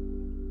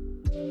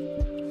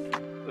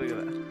 Look at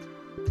that.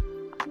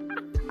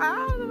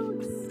 Ah, that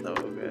looks so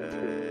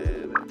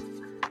good.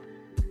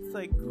 It's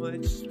like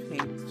glitched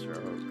paint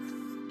strokes.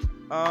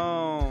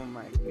 Oh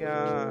my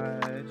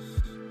gosh.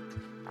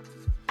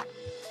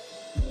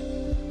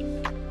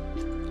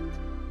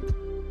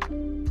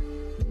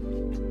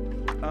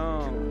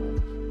 Oh,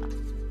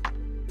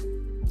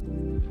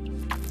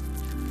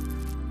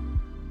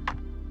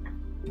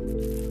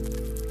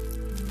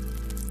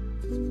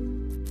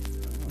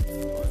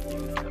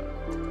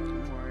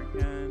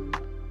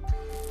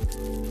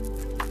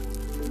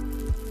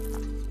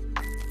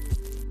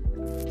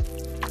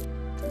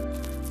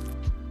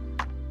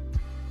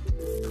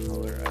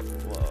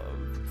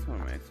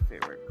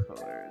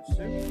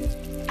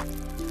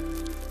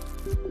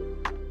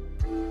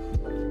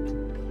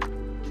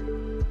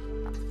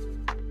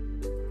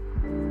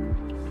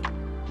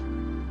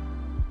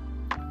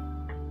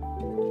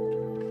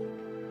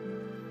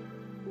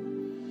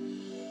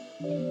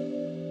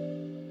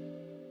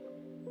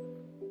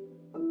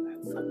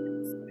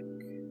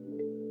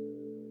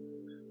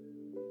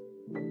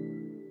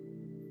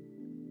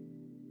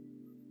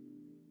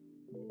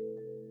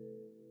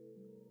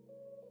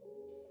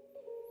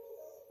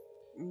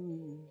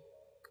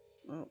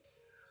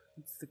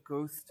 it's the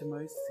ghost to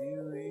my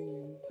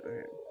ceiling.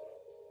 Alright.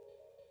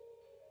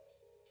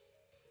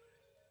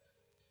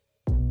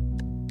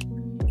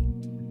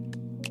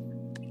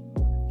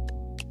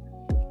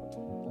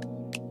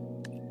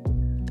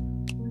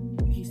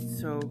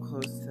 so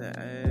close to the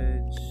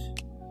edge.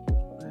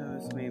 That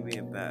was maybe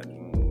a bad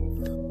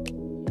move.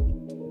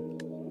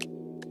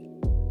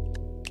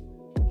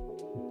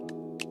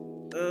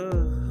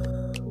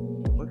 Ugh.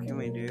 What can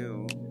we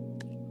do?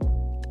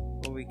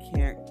 Well, we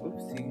can't.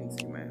 Oops, you can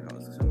see my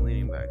house because I'm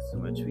leaning back so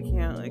much. We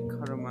can't, like,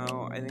 cut them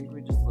out. I think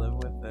we just live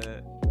with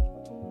it.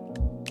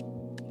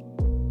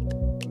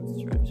 I'm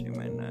stretching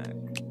my neck.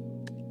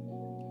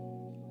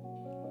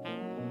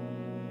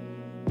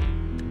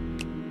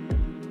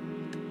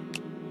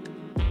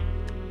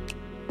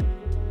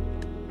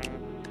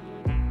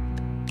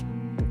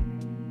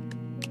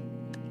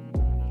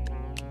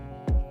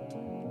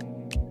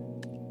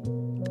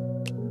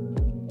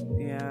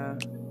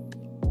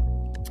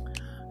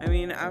 I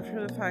mean,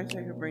 after the fact,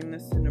 I could bring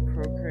this into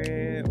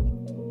Procreate.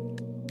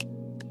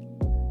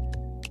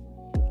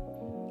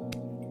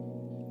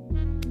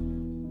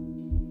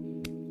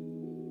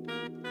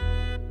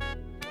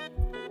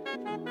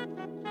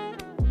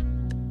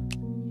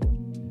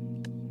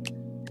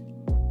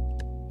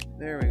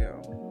 There we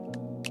go.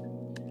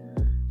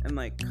 And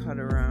like cut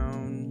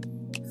around,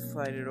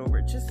 slide it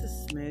over just a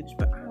smidge,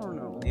 but I don't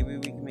know, maybe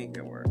we can make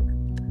it work.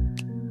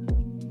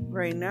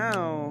 Right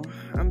now,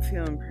 I'm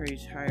feeling pretty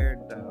tired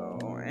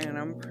though, and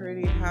I'm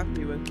pretty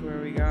happy with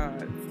where we got.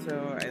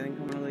 So I think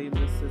I'm gonna leave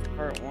this as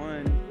part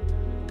 1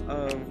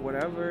 of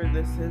whatever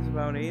this is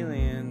about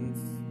aliens.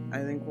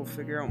 I think we'll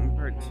figure out in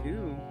part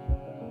 2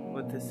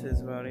 what this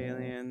is about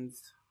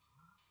aliens.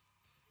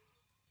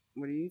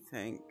 What do you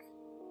think?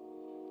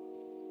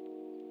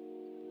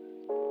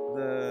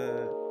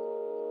 The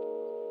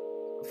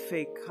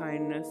fake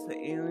kindness of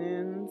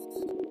aliens?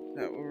 Is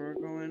that where we're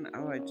going?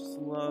 Oh, I just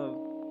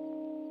love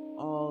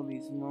all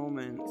these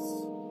moments.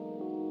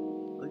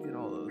 Look at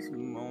all those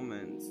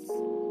moments.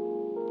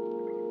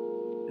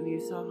 And you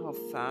saw how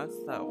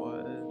fast that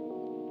was.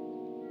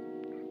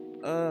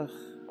 Ugh,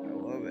 I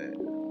love it.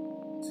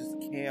 Just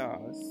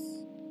chaos.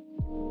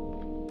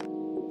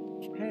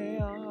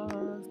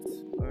 Chaos.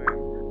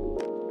 Alright.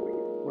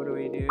 What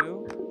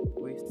do?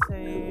 We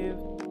save.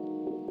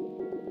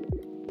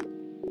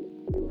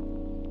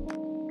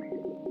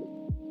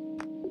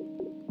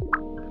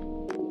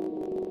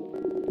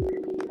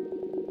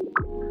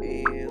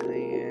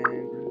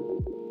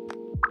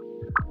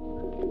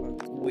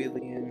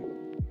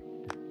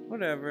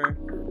 Whatever.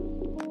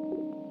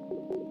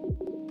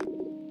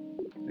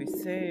 We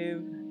save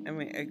and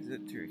we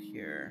exit through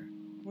here.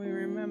 We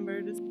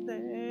remember to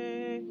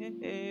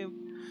save.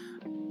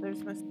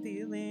 There's my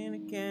ceiling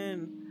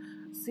again.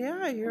 So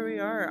yeah, here we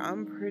are.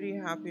 I'm pretty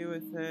happy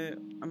with it.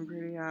 I'm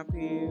pretty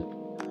happy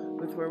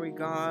with where we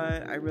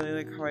got. I really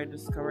like how I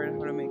discovered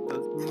how to make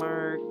those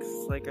marks.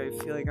 Like, I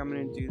feel like I'm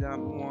gonna do that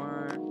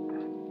more.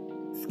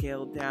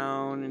 Scale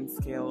down and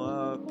scale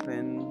up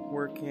and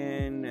work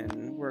in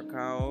and work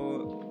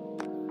out.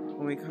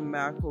 When we come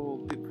back, we'll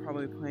be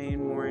probably playing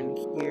more in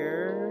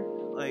here.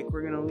 Like,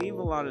 we're gonna leave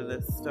a lot of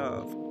this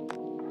stuff,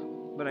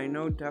 but I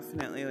know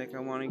definitely, like, I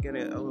want to get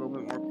it a little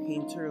bit more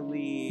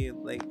painterly,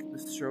 like the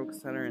strokes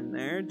that are in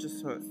there, just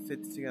so it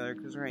fits together,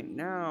 because right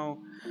now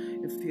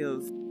it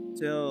feels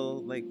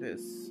still like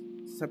this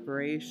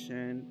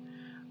separation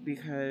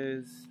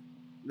because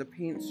the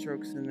paint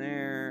strokes in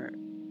there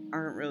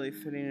aren't really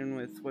fitting in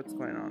with what's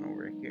going on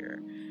over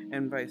here,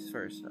 and vice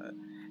versa.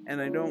 And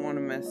I don't want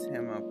to mess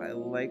him up. I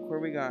like where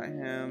we got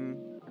him.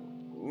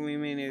 We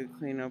may need to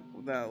clean up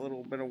that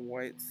little bit of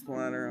white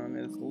splatter on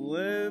his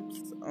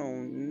lips.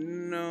 Oh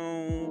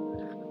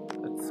no,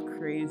 that's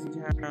crazy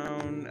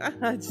town.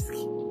 Just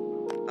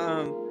kidding.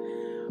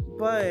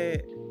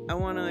 But I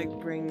want to like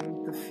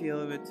bring the feel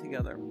of it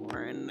together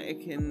more, and it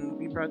can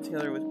be brought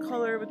together with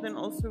color. But then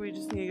also we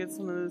just need to get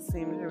some of the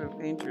same type of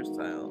painter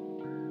style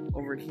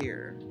over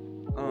here.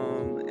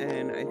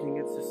 And I think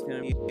it's just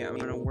gonna be, I'm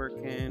gonna work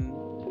in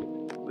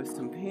with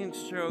some paint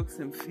strokes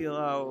and feel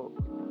out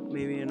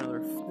maybe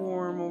another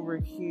form over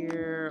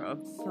here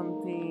of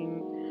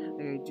something.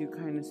 Like, I do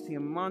kind of see a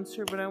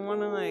monster, but I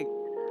wanna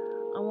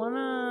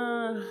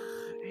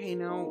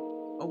hang out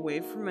away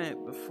from it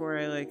before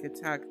I like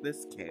attack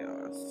this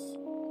chaos.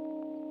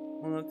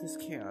 I'll let this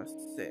chaos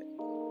sit.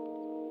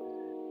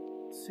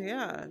 So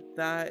yeah,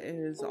 that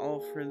is all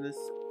for this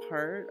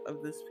part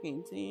of this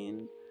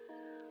painting.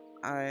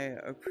 I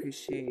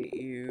appreciate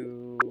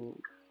you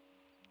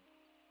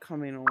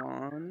coming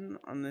along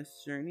on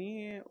this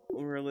journey.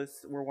 We're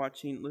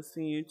listening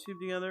YouTube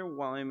together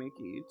while I make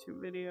a YouTube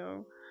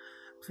video.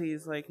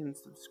 Please like and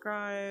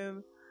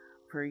subscribe.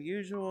 Per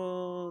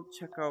usual,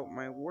 check out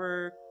my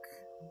work.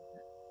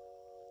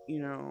 You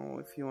know,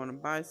 if you want to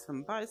buy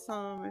some, buy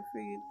some. If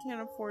you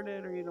can't afford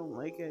it or you don't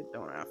like it,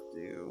 don't have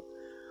to.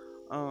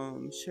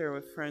 Share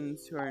with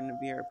friends who are into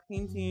VR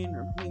painting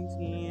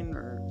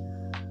or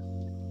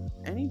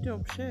any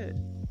dope shit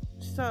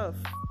stuff.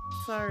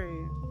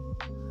 Sorry.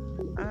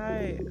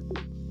 Alright.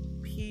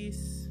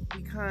 Peace.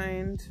 Be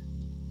kind.